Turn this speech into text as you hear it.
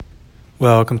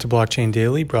Welcome to Blockchain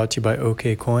Daily, brought to you by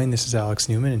OKCoin. This is Alex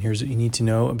Newman, and here's what you need to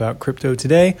know about crypto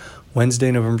today, Wednesday,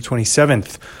 November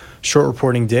 27th. Short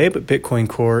reporting day, but Bitcoin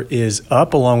Core is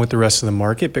up along with the rest of the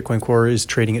market. Bitcoin Core is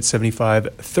trading at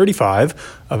 75.35,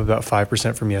 up about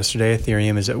 5% from yesterday.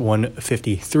 Ethereum is at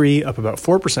 153, up about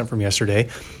 4% from yesterday.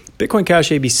 Bitcoin Cash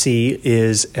ABC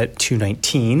is at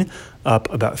 219, up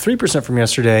about 3% from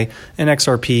yesterday. And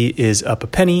XRP is up a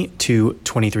penny to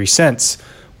 23 cents.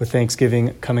 With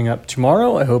Thanksgiving coming up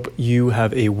tomorrow, I hope you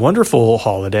have a wonderful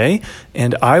holiday,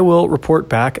 and I will report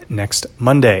back next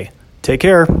Monday. Take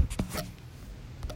care.